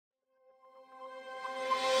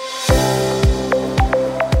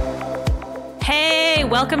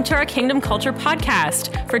Welcome to our Kingdom Culture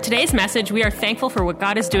podcast. For today's message, we are thankful for what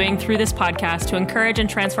God is doing through this podcast to encourage and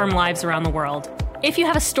transform lives around the world. If you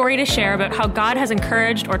have a story to share about how God has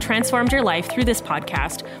encouraged or transformed your life through this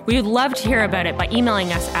podcast, we would love to hear about it by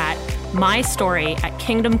emailing us at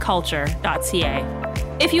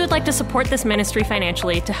mystory@kingdomculture.ca. If you would like to support this ministry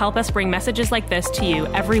financially to help us bring messages like this to you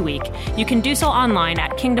every week, you can do so online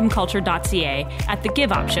at kingdomculture.ca at the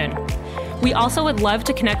Give option. We also would love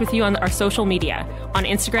to connect with you on our social media, on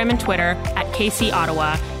Instagram and Twitter at KC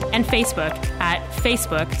Ottawa, and Facebook at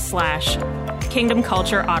Facebook/Kingdom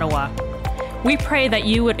Culture Ottawa. We pray that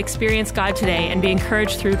you would experience God today and be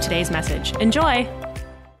encouraged through today's message. Enjoy!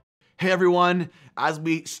 Hey everyone, as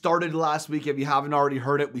we started last week, if you haven't already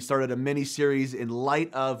heard it, we started a mini-series in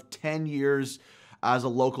light of 10 years as a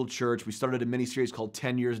local church. We started a mini-series called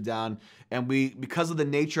 10 Years Down, and because of the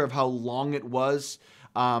nature of how long it was,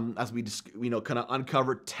 as we just, kind of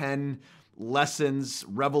uncovered 10 lessons,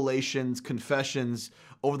 revelations, confessions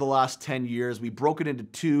over the last 10 years, we broke it into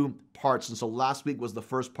two parts. And so last week was the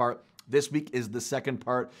first part. This week is the second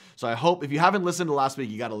part. So I hope if you haven't listened to last week,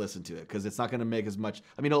 you got to listen to it because it's not going to make as much,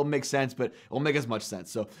 it'll make sense, but it won't make as much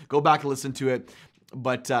sense. So go back and listen to it.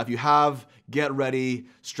 But if you have, get ready,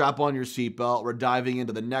 strap on your seatbelt. We're diving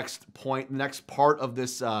into the next part of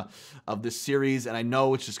this series, and I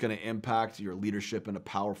know it's just going to impact your leadership in a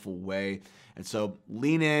powerful way. And so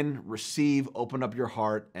lean in, receive, open up your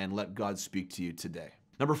heart, and let God speak to you today.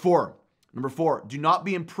 Number four, do not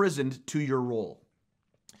be imprisoned to your role.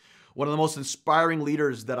 One of the most inspiring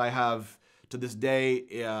leaders that I have to this day,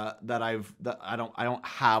 I don't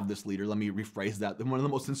have this leader. Let me rephrase that. One of the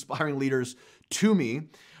most inspiring leaders to me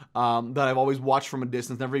that I've always watched from a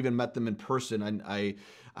distance, never even met them in person. I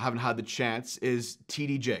haven't had the chance, is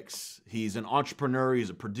T.D. Jakes. He's an entrepreneur. He's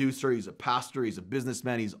a producer. He's a pastor. He's a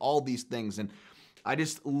businessman. He's all these things. And I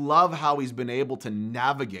just love how he's been able to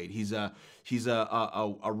navigate. He's a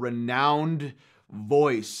renowned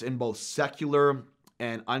voice in both secular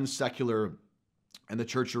and unsecular and the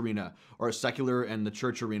church arena, or a secular and the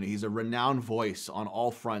church arena. He's a renowned voice on all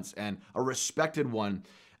fronts and a respected one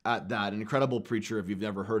at that. An incredible preacher, if you've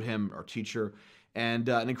never heard him, or teacher, and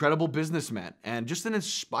an incredible businessman, and just an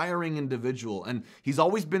inspiring individual. And he's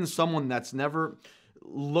always been someone that's never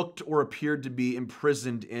looked or appeared to be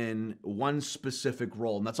imprisoned in one specific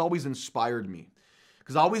role. And that's always inspired me.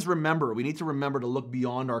 Because I always we need to remember to look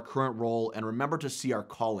beyond our current role and remember to see our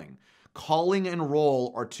calling. Calling and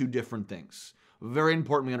role are two different things. Very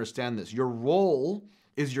important we understand this. Your role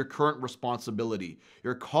is your current responsibility.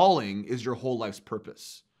 Your calling is your whole life's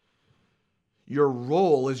purpose. Your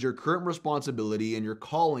role is your current responsibility, and your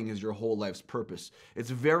calling is your whole life's purpose. It's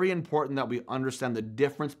very important that we understand the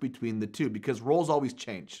difference between the two, because roles always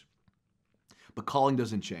change, but calling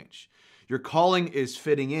doesn't change. Your calling is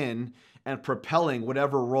fitting in and propelling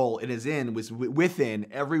whatever role it is in within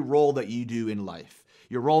every role that you do in life.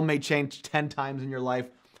 Your role may change 10 times in your life,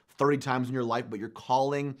 30 times in your life, but your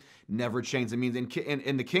calling never changes. It means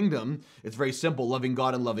in the kingdom, it's very simple: loving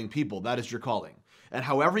God and loving people. That is your calling. And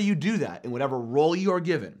however you do that, in whatever role you are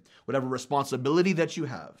given, whatever responsibility that you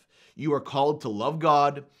have, you are called to love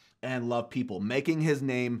God and love people, making his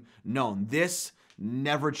name known. This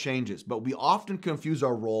never changes, but we often confuse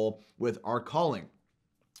our role with our calling.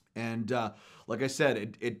 And like I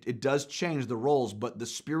said, it does change the roles, but the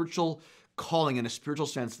spiritual calling in a spiritual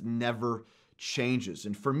sense never changes.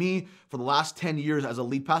 And for me, for the last 10 years as a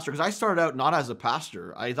lead pastor, because I started out not as a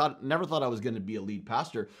pastor, never thought I was going to be a lead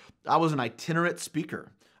pastor. I was an itinerant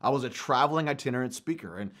speaker. I was a traveling itinerant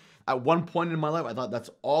speaker. And at one point in my life, I thought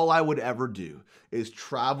that's all I would ever do, is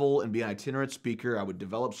travel and be an itinerant speaker. I would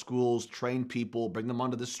develop schools, train people, bring them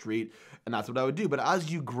onto the street, and that's what I would do. But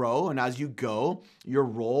as you grow and as you go, your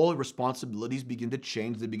role, responsibilities begin to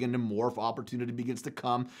change. They begin to morph. Opportunity begins to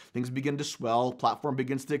come. Things begin to swell. Platform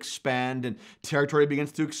begins to expand, and territory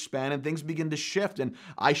begins to expand, and things begin to shift. And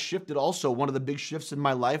I shifted also. One of the big shifts in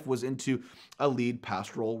my life was into a lead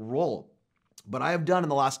pastoral role. But I have done in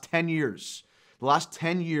the last 10 years,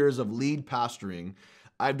 of lead pastoring,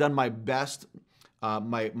 I've done my best,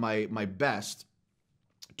 my best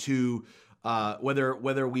to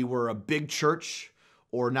whether we were a big church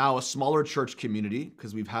or now a smaller church community,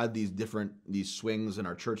 because we've had these swings in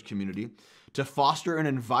our church community, to foster an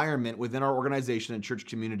environment within our organization and church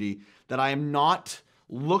community that I am not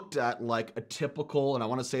looked at like a typical, and I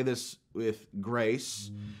want to say this with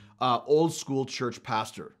grace, old school church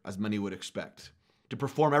pastor, as many would expect, to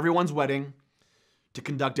perform everyone's wedding, to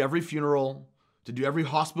conduct every funeral, to do every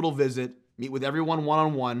hospital visit, meet with everyone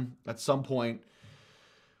one-on-one at some point,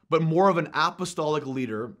 but more of an apostolic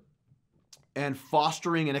leader and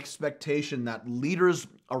fostering an expectation that leaders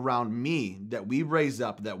around me that we raise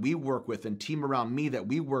up, that we work with, and team around me that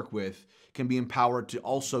we work with can be empowered to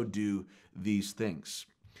also do these things.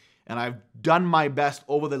 And I've done my best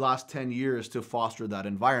over the last 10 years to foster that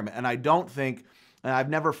environment. And I don't think, and I've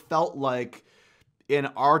never felt like in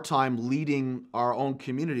our time leading our own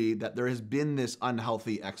community that there has been this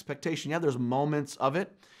unhealthy expectation. Yeah, there's moments of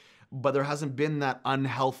it, but there hasn't been that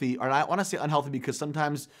unhealthy, or I want to say unhealthy because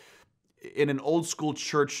sometimes in an old school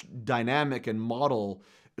church dynamic and model,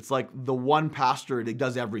 it's like the one pastor that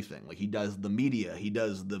does everything. Like he does the media, he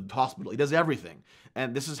does the hospital, he does everything.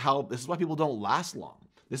 And this is why people don't last long.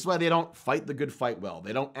 This is why they don't fight the good fight well.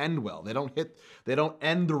 They don't end well. They don't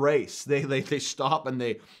end the race. They stop and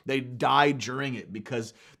they die during it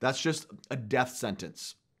because that's just a death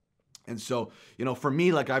sentence. And so, for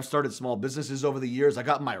me, like I've started small businesses over the years. I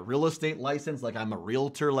got my real estate license. Like I'm a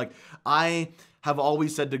realtor. Like I have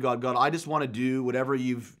always said to God, I just want to do whatever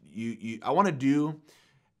I want to do,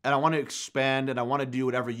 and I want to expand, and I want to do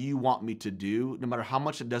whatever you want me to do, no matter how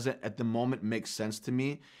much it doesn't at the moment make sense to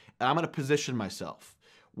me. And I'm going to position myself.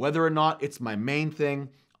 Whether or not it's my main thing,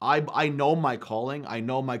 I know my calling. I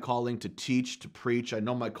know my calling to teach, to preach. I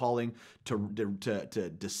know my calling to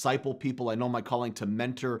disciple people. I know my calling to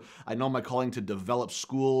mentor. I know my calling to develop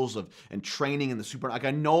schools and training in the super. Like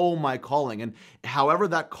I know my calling, and however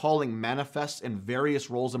that calling manifests in various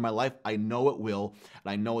roles in my life, I know it will,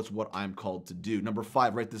 and I know it's what I'm called to do. Number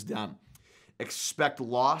 5, write this down: expect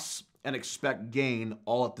loss and expect gain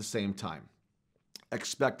all at the same time.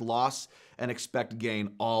 Expect loss and expect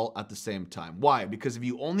gain all at the same time. Why? Because if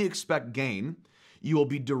you only expect gain, you will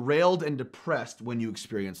be derailed and depressed when you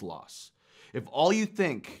experience loss. If all you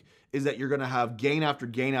think is that you're going to have gain after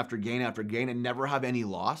gain after gain after gain and never have any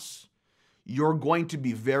loss, you're going to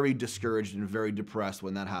be very discouraged and very depressed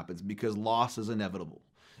when that happens, because loss is inevitable.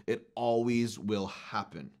 It always will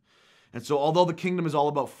happen. And so although the kingdom is all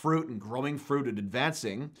about fruit and growing fruit and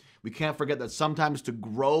advancing, we can't forget that sometimes to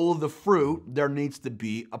grow the fruit, there needs to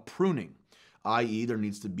be a pruning, i.e. there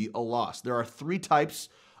needs to be a loss. There are 3 types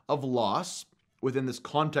of loss within this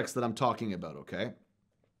context that I'm talking about, okay?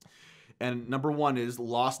 And number 1 is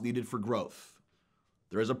loss needed for growth.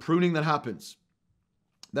 There is a pruning that happens,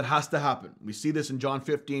 that has to happen. We see this in John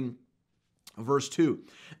 15, verse 2.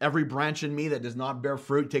 Every branch in me that does not bear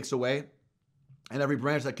fruit takes away, and every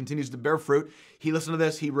branch that continues to bear fruit, he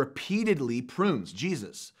repeatedly prunes.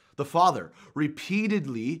 Jesus, the Father,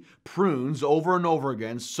 repeatedly prunes over and over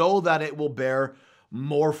again so that it will bear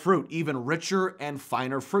more fruit, even richer and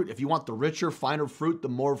finer fruit. If you want the richer, finer fruit, the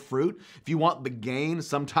more fruit. If you want the gain,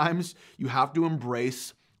 sometimes you have to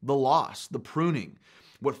embrace the loss, the pruning,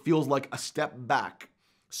 what feels like a step back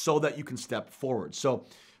so that you can step forward. So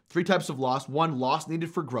 3 types of loss. 1, loss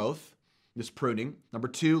needed for growth, this pruning. Number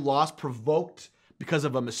 2, loss provoked because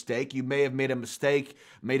of a mistake. You may have made a mistake,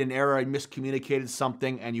 made an error, miscommunicated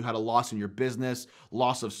something, and you had a loss in your business,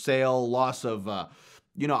 loss of sale, loss of, I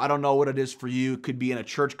don't know what it is for you. It could be in a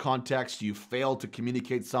church context. You failed to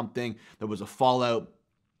communicate something. There was a fallout.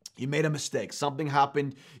 You made a mistake. Something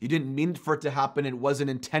happened. You didn't mean for it to happen. It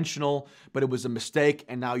wasn't intentional, but it was a mistake.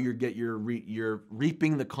 And now you're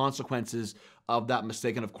reaping the consequences of that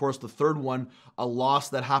mistake. And of course, the third one, a loss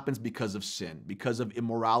that happens because of sin, because of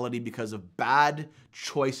immorality, because of bad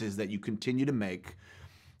choices that you continue to make.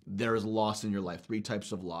 There is loss in your life. 3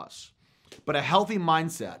 types of loss. But a healthy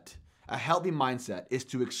mindset is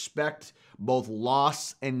to expect both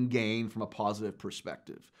loss and gain from a positive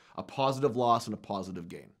perspective. A positive loss and a positive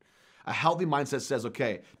gain. A healthy mindset says,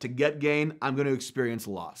 okay, to get gain, I'm going to experience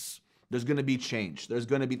loss. There's going to be change. There's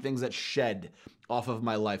going to be things that shed off of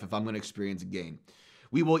my life if I'm going to experience gain.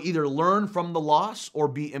 We will either learn from the loss or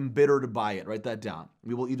be embittered by it. Write that down.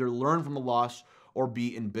 We will either learn from the loss or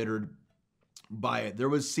be embittered by it. There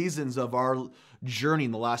was seasons of our journey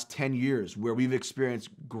in the last 10 years where we've experienced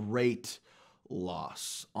great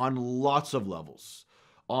loss on lots of levels.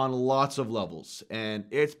 And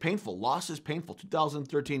it's painful. Loss is painful.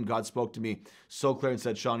 2013, God spoke to me so clear and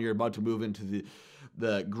said, Sean, you're about to move into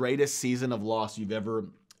the greatest season of loss you've ever,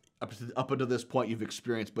 up until this point, you've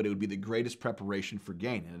experienced, but it would be the greatest preparation for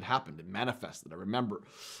gain. And it happened. It manifested. I remember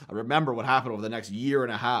what happened over the next year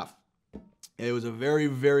and a half. It was a very,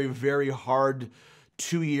 very, very hard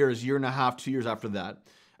 2 years, year and a half, 2 years after that.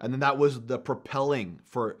 And then that was the propelling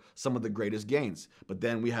for some of the greatest gains. But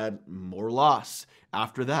then we had more loss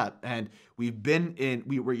after that. And you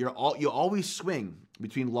always swing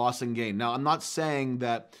between loss and gain. Now, I'm not saying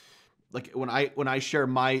that, like when I share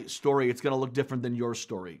my story, it's going to look different than your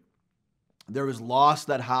story. There is loss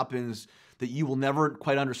that happens that you will never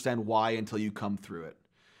quite understand why until you come through it.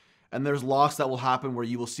 And there's loss that will happen where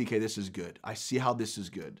you will see, okay, this is good. I see how this is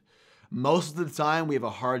good. most of the time we have a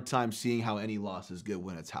hard time seeing how any loss is good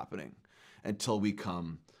when it's happening until we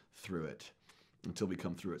come through it.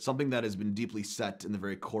 Something that has been deeply set in the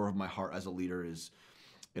very core of my heart as a leader is,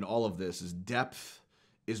 in all of this, is depth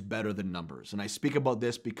is better than numbers. And I speak about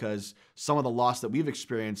this because some of the loss that we've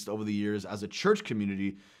experienced over the years as a church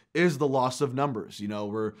community is the loss of numbers. You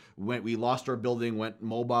know, we lost our building, went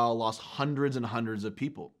mobile, lost hundreds and hundreds of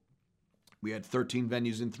people. We had 13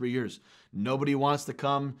 venues in 3 years. Nobody wants to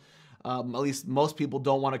come, at least most people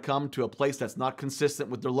don't want to come to a place that's not consistent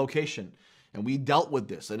with their location. And we dealt with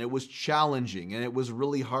this, and it was challenging, and it was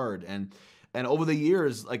really hard. And over the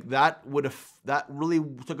years, like that really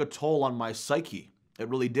took a toll on my psyche. It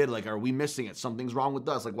really did. Like, are we missing it? Something's wrong with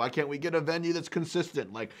us. Like, why can't we get a venue that's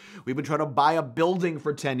consistent? Like, we've been trying to buy a building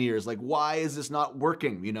for 10 years. Like, why is this not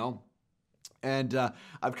working, you know? And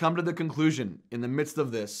I've come to the conclusion in the midst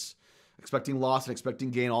of this, expecting loss and expecting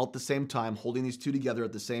gain all at the same time, holding these two together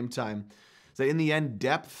at the same time, that in the end,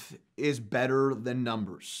 depth is better than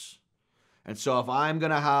numbers. And so if I'm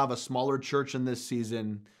going to have a smaller church in this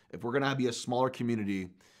season, if we're going to be a smaller community,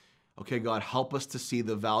 okay, God, help us to see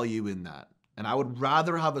the value in that. And I would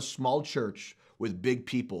rather have a small church with big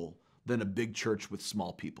people than a big church with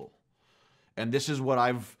small people. And this is what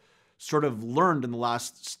I've sort of learned in the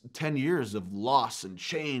last 10 years of loss and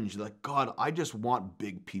change. Like, God, I just want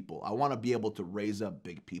big people. I want to be able to raise up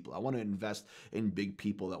big people. I want to invest in big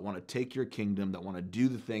people that want to take your kingdom, that want to do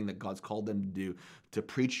the thing that God's called them to do, to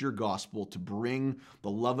preach your gospel, to bring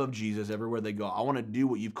the love of Jesus everywhere they go. I want to do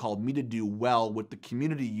what you've called me to do well with the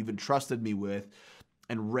community you've entrusted me with,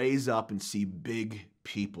 and raise up and see big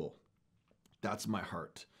people. That's my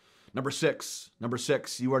heart. Number six,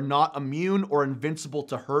 you are not immune or invincible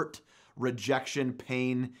to hurt, rejection,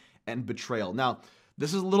 pain, and betrayal. Now,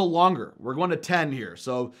 this is a little longer. We're going to 10 here,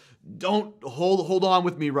 so don't hold on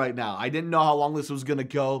with me right now. I didn't know how long this was going to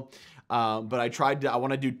go, but I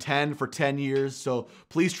want to do 10 for 10 years, so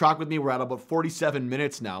please track with me. We're at about 47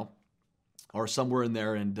 minutes now, or somewhere in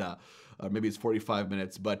there, and maybe it's 45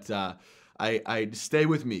 minutes, but I stay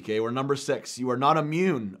with me, okay? We're number 6. You are not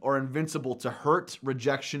immune or invincible to hurt,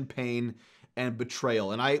 rejection, pain, and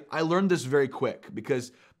betrayal. And I learned this very quick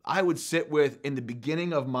because I would sit in the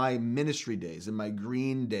beginning of my ministry days, in my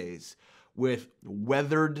green days, with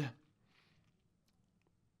weathered,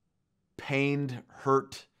 pained,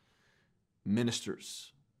 hurt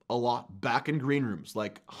ministers. A lot back in green rooms,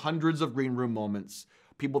 like hundreds of green room moments,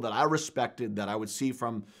 people that I respected, that I would see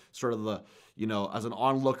from sort of the, as an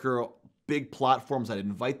onlooker, big platforms. I'd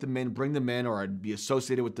invite them in, bring them in, or I'd be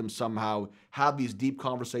associated with them somehow, have these deep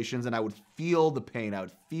conversations, and I would feel the pain. I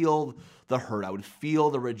would feel the hurt. I would feel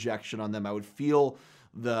the rejection on them. I would feel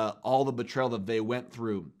all the betrayal that they went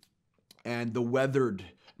through and the weathered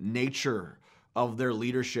nature of their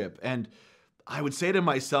leadership. And I would say to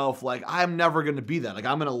myself, like, I'm never going to be that. Like,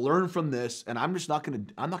 I'm going to learn from this, and I'm not going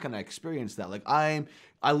to experience that. Like, I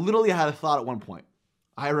literally had a thought at one point.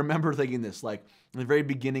 I remember thinking this, like, in the very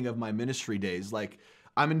beginning of my ministry days, like,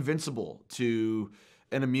 I'm invincible to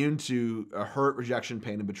and immune to hurt, rejection,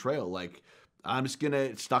 pain, and betrayal. Like, I'm just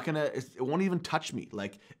it won't even touch me.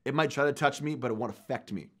 Like, it might try to touch me, but it won't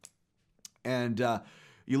affect me. And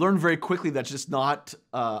you learn very quickly that's just not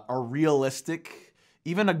a realistic,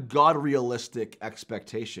 even a God-realistic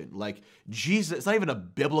expectation. Like, Jesus, it's not even a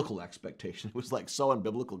biblical expectation. It was like so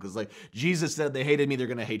unbiblical because, like, Jesus said, they hated me, they're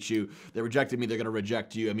going to hate you. They rejected me, they're going to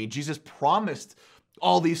reject you. I mean, Jesus promised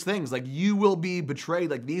all these things. Like, you will be betrayed.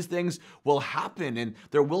 Like, these things will happen, and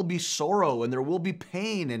there will be sorrow, and there will be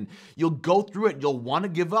pain, and you'll go through it. You'll want to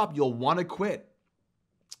give up. You'll want to quit.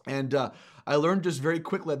 And I learned just very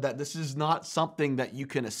quickly that this is not something that you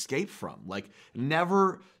can escape from. Like,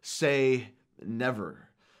 never say never.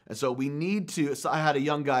 And so we need to, so I had a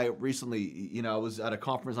young guy recently, I was at a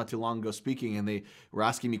conference not too long ago speaking, and they were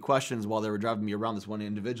asking me questions while they were driving me around. This one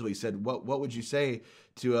individual, he said, what would you say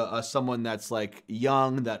to someone that's like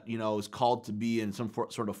young, that, is called to be in some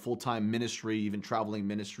sort of full-time ministry, even traveling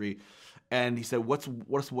ministry? And he said, what's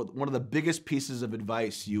one of the biggest pieces of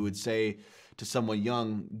advice you would say to someone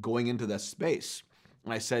young going into that space?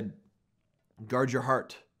 And I said, guard your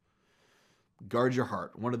heart. Guard your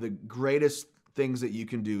heart. One of the greatest things that you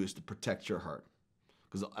can do is to protect your heart.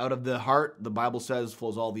 Because out of the heart, the Bible says,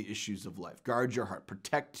 flows all the issues of life. Guard your heart.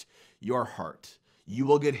 Protect your heart. You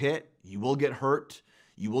will get hit. You will get hurt.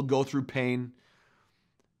 You will go through pain.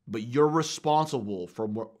 But you're responsible for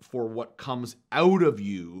what comes out of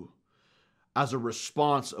you as a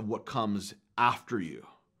response of what comes after you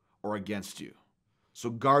or against you. So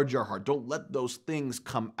guard your heart. Don't let those things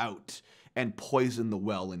come out and poison the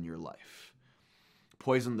well in your life.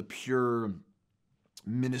 Poison the pure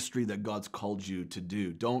ministry that God's called you to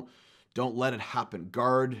do. Don't Don't let it happen.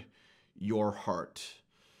 Guard your heart.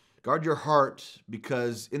 Guard your heart,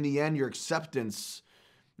 because in the end, your acceptance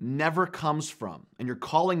never comes from, and your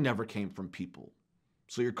calling never came from people.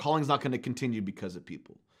 So your calling is not going to continue because of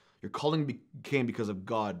people. Your calling came because of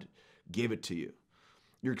God gave it to you.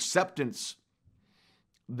 Your acceptance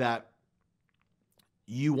that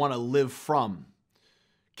you want to live from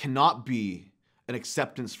cannot be an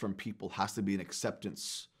acceptance from people. It has to be an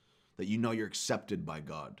acceptance that you know you're accepted by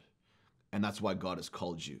God. And that's why God has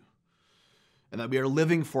called you. And that we are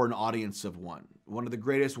living for an audience of one. One of the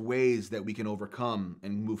greatest ways that we can overcome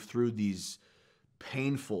and move through these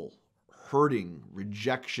painful, hurting,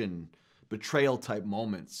 rejection, betrayal type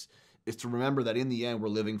moments is to remember that in the end, we're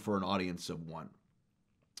living for an audience of one.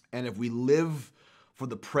 And if we live for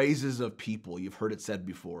the praises of people, you've heard it said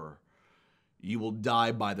before, you will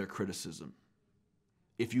die by their criticism.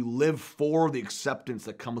 If you live for the acceptance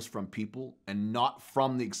that comes from people and not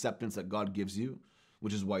from the acceptance that God gives you,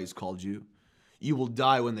 which is why He's called you, you will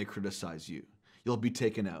die when they criticize you. You'll be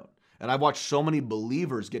taken out. And I've watched so many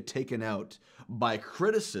believers get taken out by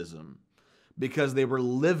criticism because they were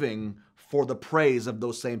living for the praise of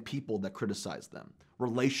those same people that criticized them.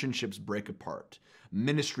 Relationships break apart.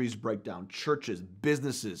 Ministries break down. Churches,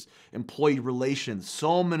 businesses, employee relations.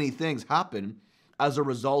 So many things happen as a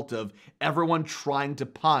result of everyone trying to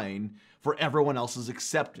pine for everyone else's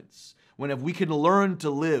acceptance. When if we can learn to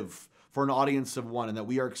live for an audience of one and that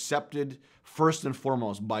we are accepted first and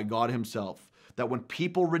foremost by God Himself, that when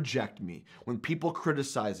people reject me, when people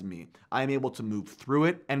criticize me, I am able to move through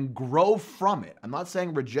it and grow from it. I'm not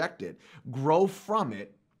saying reject it, grow from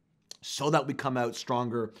it so that we come out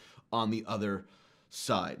stronger on the other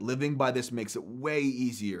side. Living by this makes it way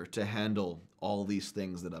easier to handle all these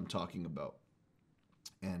things that I'm talking about.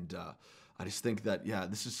 And I just think that,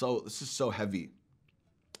 this is so heavy.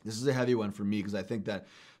 This is a heavy one for me because I think that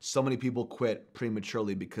so many people quit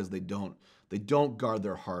prematurely because they don't guard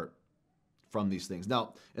their heart from these things.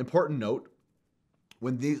 Now, important note,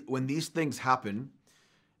 when these things happen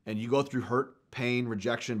and you go through hurt, pain,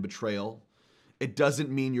 rejection, betrayal, it doesn't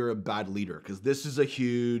mean you're a bad leader, because this is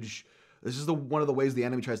one of the ways the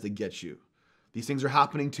enemy tries to get you. These things are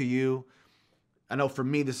happening to you. I know for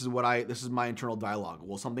me, this is my internal dialogue.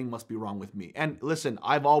 Well, something must be wrong with me. And listen,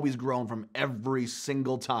 I've always grown from every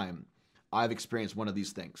single time I've experienced one of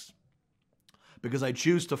these things. Because I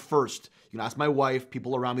choose to first, ask my wife,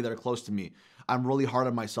 people around me that are close to me. I'm really hard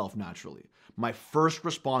on myself naturally. My first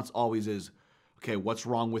response always is, okay, what's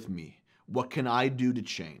wrong with me? What can I do to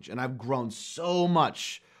change? And I've grown so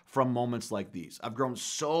much from moments like these. I've grown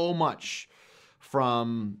so much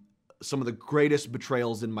from some of the greatest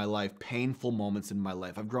betrayals in my life, painful moments in my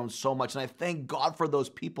life. I've grown so much, and I thank God for those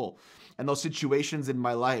people and those situations in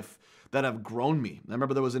my life that have grown me. I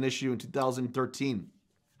remember there was an issue in 2013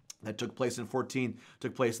 that took place in 14,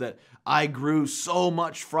 that I grew so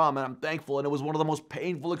much from, and I'm thankful, and it was one of the most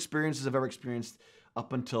painful experiences I've ever experienced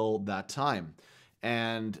up until that time.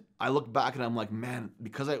 And I look back and I'm like, man,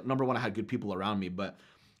 because number one, I had good people around me, but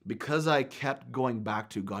because I kept going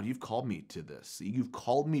back to, God, you've called me to this. You've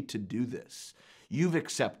called me to do this. You've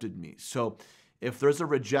accepted me. So if there's a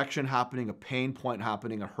rejection happening, a pain point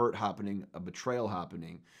happening, a hurt happening, a betrayal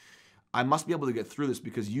happening, I must be able to get through this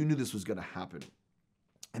because you knew this was going to happen.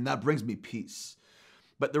 And that brings me peace.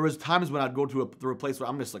 But there was times when I'd go through a place where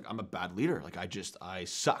I'm just like, I'm a bad leader. Like I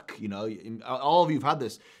suck, All of you have had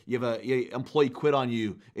this. You have an employee quit on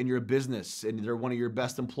you in your business and they're one of your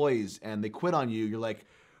best employees and they quit on you. You're like,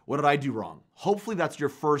 what did I do wrong? Hopefully that's your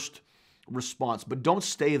first response, but don't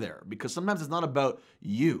stay there because sometimes it's not about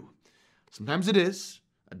you. Sometimes it is.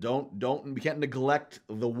 We can't neglect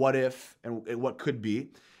the what if and what could be,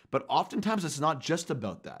 but oftentimes it's not just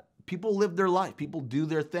about that. People live their life. People do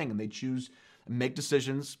their thing and they choose and make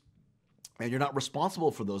decisions, and you're not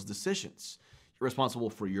responsible for those decisions. You're responsible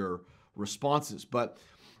for your responses. But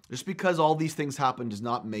just because all these things happen does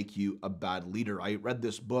not make you a bad leader. I read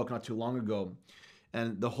this book not too long ago,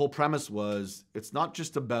 and the whole premise was it's not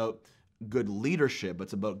just about good leadership,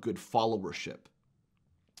 it's about good followership.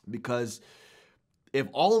 Because if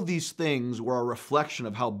all of these things were a reflection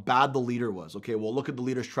of how bad the leader was, okay, well, look at the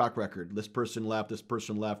leader's track record. This person left,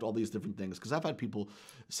 all these different things. Because I've had people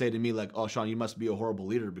say to me like, oh, Sean, you must be a horrible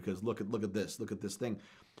leader because look at this thing.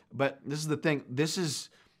 But this is the thing. This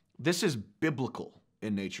is biblical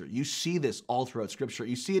in nature. You see this all throughout Scripture.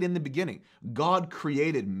 You see it in the beginning. God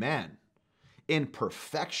created man in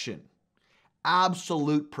perfection,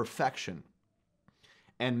 absolute perfection.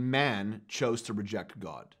 And man chose to reject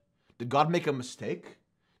God. Did God make a mistake?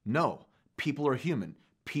 No. People are human.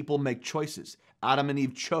 People make choices. Adam and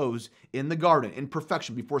Eve chose in the garden, in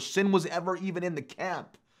perfection, before sin was ever even in the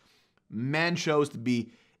camp. Man chose to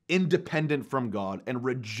be independent from God and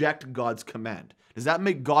reject God's command. Does that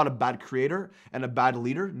make God a bad creator and a bad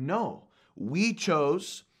leader? No. We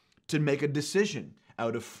chose to make a decision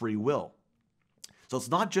out of free will. So it's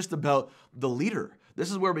not just about the leader.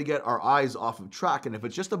 This is where we get our eyes off of track. And if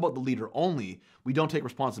it's just about the leader only, we don't take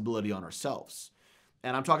responsibility on ourselves.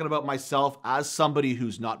 And I'm talking about myself as somebody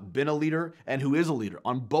who's not been a leader and who is a leader.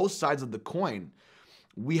 On both sides of the coin,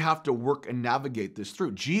 we have to work and navigate this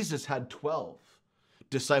through. Jesus had 12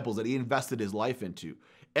 disciples that he invested his life into.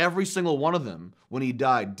 Every single one of them, when he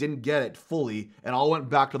died, didn't get it fully and all went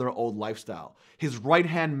back to their old lifestyle. His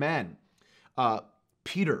right-hand man,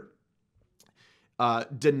 Peter,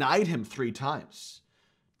 denied him 3 times.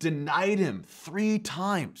 Denied him 3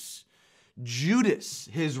 times. Judas,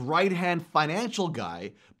 his right-hand financial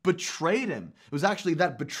guy, betrayed him. It was actually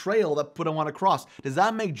that betrayal that put him on a cross. Does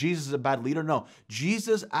that make Jesus a bad leader? No.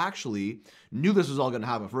 Jesus actually knew this was all going to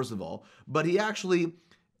happen, first of all, but he actually,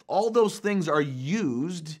 all those things are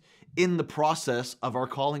used in the process of our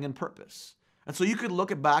calling and purpose. And so you could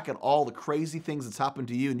look back at all the crazy things that's happened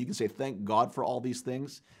to you and you can say, thank God for all these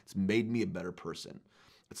things. It's made me a better person.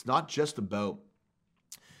 It's not just about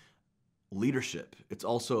leadership. It's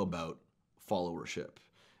also about followership.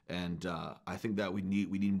 And I think that we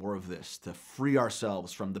need more of this to free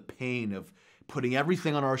ourselves from the pain of putting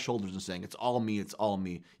everything on our shoulders and saying, it's all me, it's all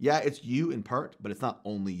me. Yeah, it's you in part, but it's not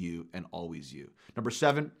only you and always you. Number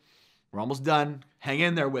 7, we're almost done. Hang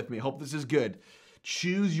in there with me. Hope this is good.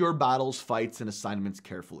 Choose your battles, fights, and assignments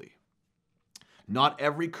carefully. Not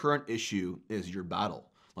every current issue is your battle.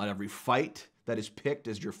 Not every fight that is picked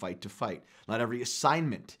is your fight to fight. Not every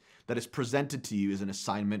assignment that is presented to you is an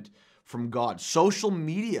assignment from God. Social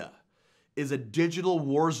media is a digital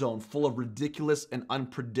war zone full of ridiculous and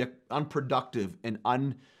unproductive and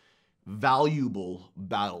unvaluable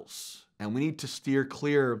battles. And we need to steer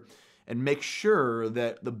clear and make sure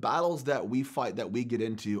that the battles that we fight, that we get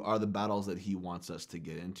into, are the battles that he wants us to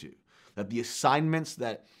get into. That the assignments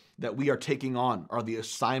that we are taking on are the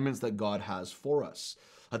assignments that God has for us.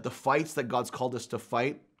 That the fights that God's called us to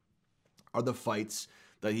fight are the fights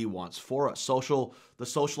that he wants for us.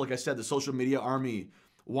 Like I said, the social media army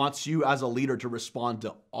wants you as a leader to respond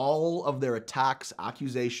to all of their attacks,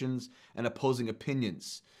 accusations, and opposing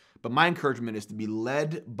opinions. But my encouragement is to be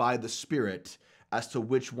led by the Spirit as to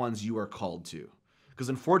which ones you are called to. Because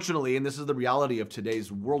unfortunately, and this is the reality of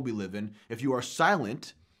today's world we live in, if you are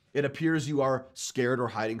silent, it appears you are scared or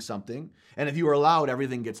hiding something. And if you are loud,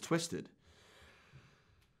 everything gets twisted.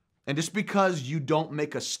 And just because you don't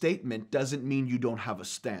make a statement doesn't mean you don't have a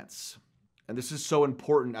stance. And this is so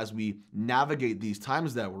important as we navigate these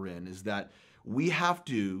times that we're in, is that we have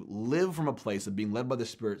to live from a place of being led by the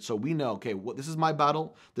Spirit so we know, okay, this is my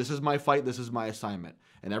battle, this is my fight, this is my assignment.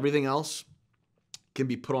 And everything else can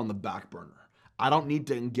be put on the back burner. I don't need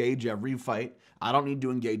to engage every fight. I don't need to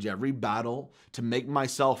engage every battle to make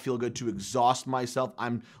myself feel good, to exhaust myself.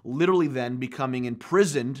 I'm literally then becoming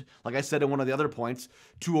imprisoned, like I said in one of the other points,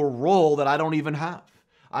 to a role that I don't even have.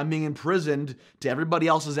 I'm being imprisoned to everybody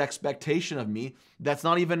else's expectation of me. That's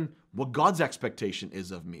not even what God's expectation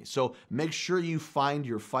is of me. So make sure you find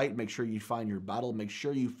your fight. Make sure you find your battle. Make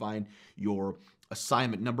sure you find your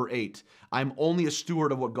assignment. Number 8, I'm only a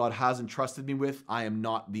steward of what God has entrusted me with. I am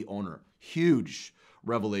not the owner. Huge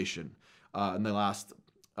revelation in the last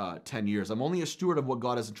 10 years. I'm only a steward of what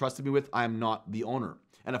God has entrusted me with. I am not the owner.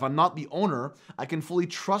 And if I'm not the owner, I can fully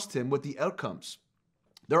trust him with the outcomes.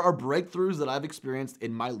 There are breakthroughs that I've experienced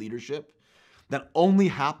in my leadership that only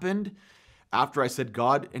happened after I said,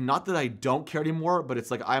 God, and not that I don't care anymore, but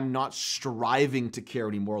it's like I'm not striving to care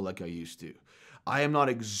anymore like I used to. I am not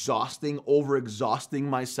over-exhausting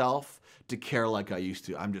myself to care like I used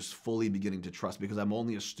to. I'm just fully beginning to trust because I'm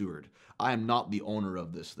only a steward. I am not the owner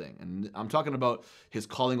of this thing. And I'm talking about his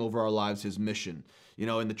calling over our lives, his mission. You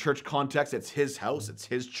know, in the church context, it's his house, it's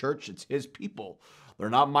his church, it's his people. They're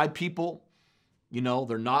not my people. You know,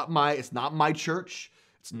 it's not my church.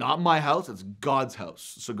 It's not my house. It's God's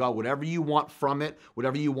house. So God, whatever you want from it,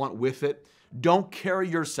 whatever you want with it, don't carry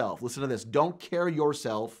yourself. Listen to this. Don't carry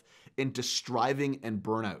yourself into striving and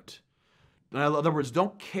burnout. In other words,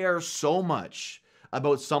 don't care so much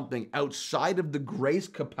about something outside of the grace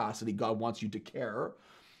capacity God wants you to care,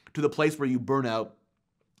 to the place where you burn out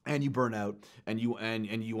and you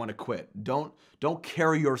want to quit. Don't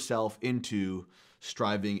carry yourself into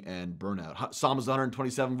striving and burnout. Psalms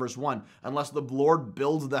 127 verse 1, unless the Lord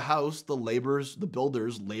builds the house, the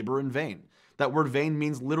builders labor in vain. That word vain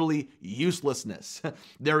means literally uselessness.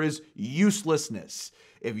 There is uselessness.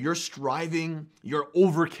 If you're striving, you're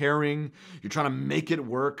over-caring, you're trying to make it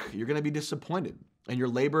work, you're going to be disappointed. And your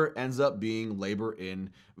labor ends up being labor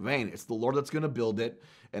in vain. It's the Lord that's going to build it.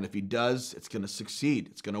 And if he does, it's going to succeed.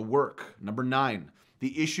 It's going to work. Number 9,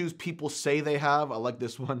 the issues people say they have, I like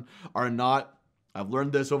this one, are not, I've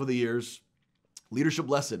learned this over the years. Leadership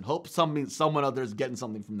lesson. Hope someone out there is getting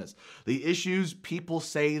something from this. The issues people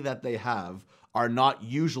say that they have are not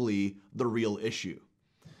usually the real issue.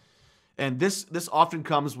 And this often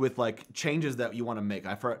comes with like changes that you want to make.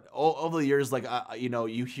 I've heard over the years, like,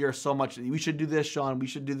 you hear so much, we should do this, Sean, we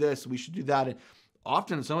should do this, we should do that. And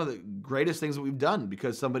often some of the greatest things that we've done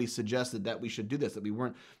because somebody suggested that we should do this, that we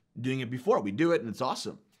weren't doing it before. We do it and it's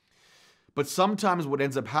awesome. But sometimes what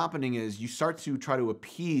ends up happening is you start to try to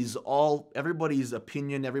appease everybody's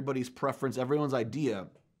opinion, everybody's preference, everyone's idea,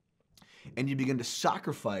 and you begin to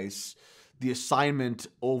sacrifice the assignment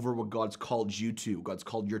over what God's called you to, God's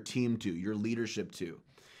called your team to, your leadership to.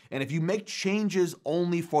 And if you make changes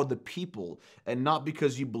only for the people and not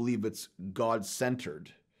because you believe it's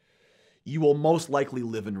God-centered, you will most likely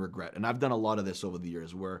live in regret. And I've done a lot of this over the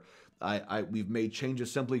years where we've made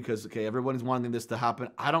changes simply because, okay, everyone's wanting this to happen.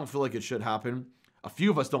 I don't feel like it should happen. A few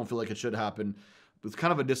of us don't feel like it should happen. It's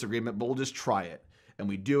kind of a disagreement, but we'll just try it. And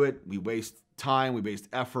we do it. We waste time. We waste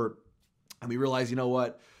effort. And we realize, you know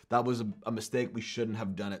what? That was a mistake. We shouldn't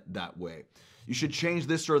have done it that way. You should change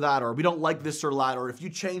this or that, or we don't like this or that, or if you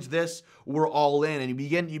change this, we're all in. And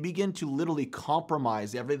you begin to literally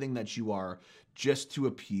compromise everything that you are just to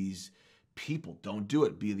appease people. Don't do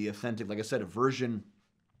it. Be the authentic, like I said, a version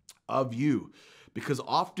of you. Because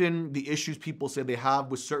often the issues people say they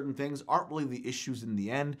have with certain things aren't really the issues in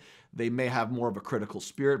the end. They may have more of a critical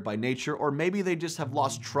spirit by nature, or maybe they just have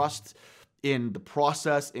lost trust in the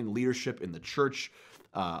process, in leadership, in the church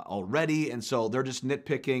already. And so they're just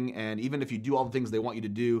nitpicking. And even if you do all the things they want you to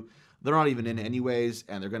do, they're not even in anyways.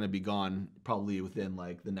 And they're going to be gone probably within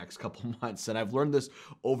like the next couple months. And I've learned this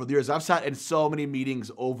over the years. I've sat in so many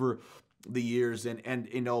meetings over the years and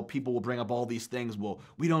people will bring up all these things. Well,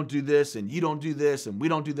 we don't do this and you don't do this and we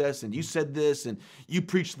don't do this and you said this and you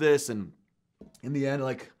preach this. And in the end,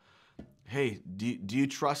 like, hey, do you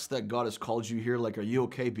trust that God has called you here? Like, are you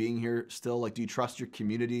okay being here still? Like, do you trust your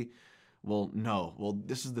community? Well, no. Well,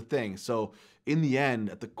 this is the thing. So in the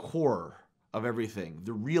end, at the core of everything,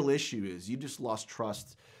 the real issue is you just lost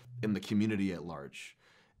trust in the community at large.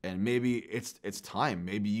 And maybe it's time.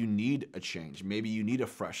 Maybe you need a change. Maybe you need a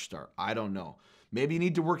fresh start. I don't know. Maybe you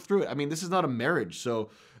need to work through it. I mean, this is not a marriage, so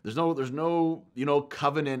there's no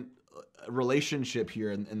covenant relationship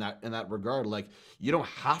here in that regard. Like, you don't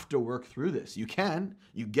have to work through this. You can.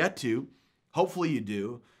 You get to. Hopefully you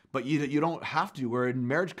do. But you don't have to. Where in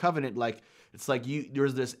marriage covenant, like, it's like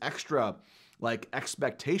there's this extra like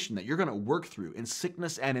expectation that you're going to work through in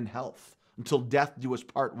sickness and in health until death do us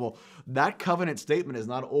part. Well, that covenant statement is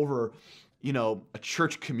not over, a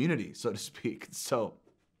church community, so to speak. So,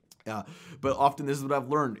 but often this is what I've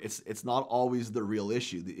learned. It's not always the real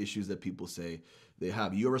issue, the issues that people say they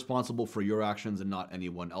have. You're responsible for your actions and not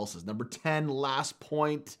anyone else's. Number 10, last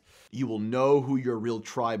point, you will know who your real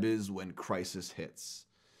tribe is when crisis hits.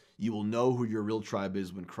 You will know who your real tribe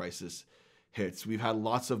is when crisis hits. We've had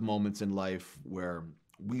lots of moments in life where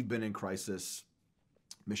we've been in crisis.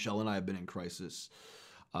 Michelle and I have been in crisis.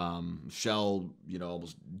 Michelle,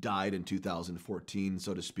 almost died in 2014,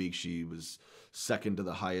 so to speak. She was second to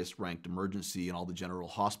the highest ranked emergency in all the general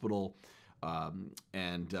hospital.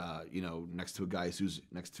 Next to a guy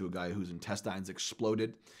whose intestines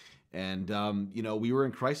exploded. And, we were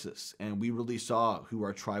in crisis, and we really saw who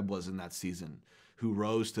our tribe was in that season, who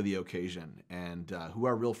rose to the occasion, and who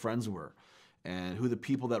our real friends were, and who the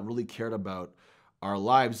people that really cared about our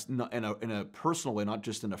lives in a personal way, not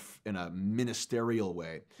just in a ministerial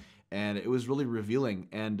way. And it was really revealing.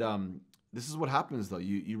 And this is what happens, though.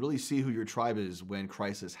 You really see who your tribe is when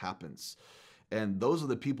crisis happens. And those are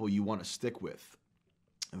the people you want to stick with.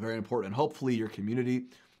 Very important. And hopefully your community,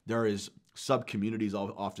 there is sub-communities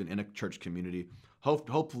often in a church community.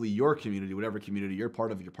 Hopefully your community, whatever community you're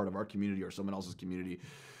part of our community or someone else's community,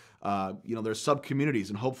 there's sub-communities.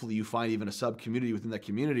 And hopefully you find even a sub-community within that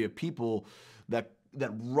community of people that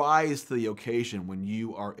rise to the occasion when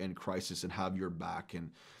you are in crisis and have your back, and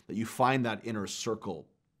that you find that inner circle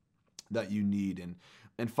that you need,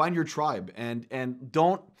 and find your tribe. And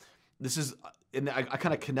don't, this is, and I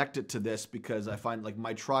kind of connect it to this because I find like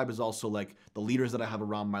my tribe is also like the leaders that I have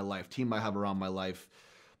around my life, team I have around my life.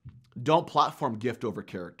 Don't platform gift over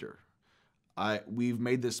character. We've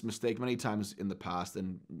made this mistake many times in the past,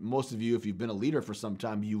 and most of you, if you've been a leader for some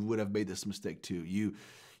time, you would have made this mistake too.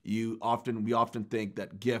 We often think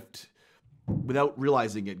that gift without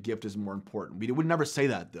realizing it, gift is more important. We would never say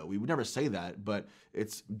that, though. We would never say that, but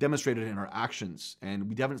it's demonstrated in our actions. And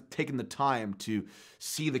we haven't taken the time to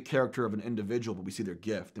see the character of an individual, but we see their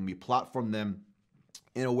gift, and we platform them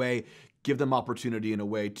in a way, give them opportunity in a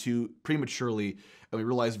way too prematurely, and we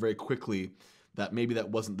realize very quickly that maybe that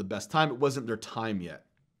wasn't the best time. It wasn't their time yet.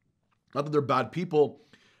 Not that they're bad people,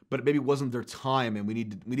 but it maybe wasn't their time, and we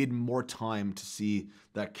need more time to see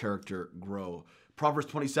that character grow. Proverbs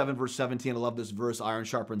 27, verse 17, I love this verse, iron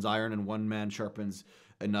sharpens iron and one man sharpens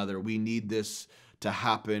another. We need this to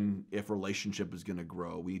happen if relationship is going to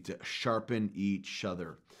grow. We need to sharpen each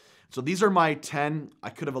other. So these are my 10.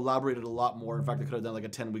 I could have elaborated a lot more. In fact, I could have done like a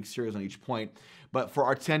 10-week series on each point. But for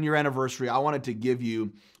our 10-year anniversary, I wanted to give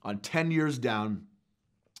you, on 10 years down,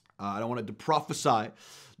 I wanted to prophesy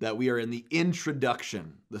that we are in the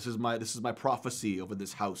introduction. This is my prophecy over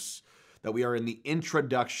this house, that we are in the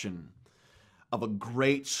introduction of a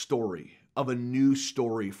great story, of a new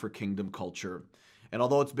story for Kingdom Culture. And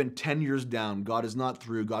although it's been 10 years down, God is not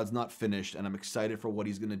through, God's not finished, and I'm excited for what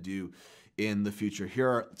he's going to do in the future. Here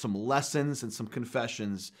are some lessons and some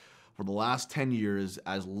confessions for the last 10 years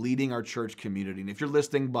as leading our church community. And if you're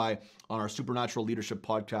listening on our Supernatural Leadership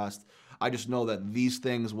podcast, I just know that these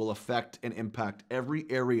things will affect and impact every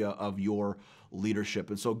area of your leadership.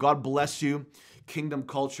 And so God bless you, Kingdom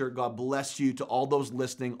Culture. God bless you to all those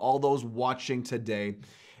listening, all those watching today.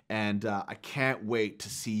 And I can't wait to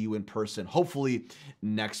see you in person. Hopefully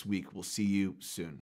next week. We'll see you soon.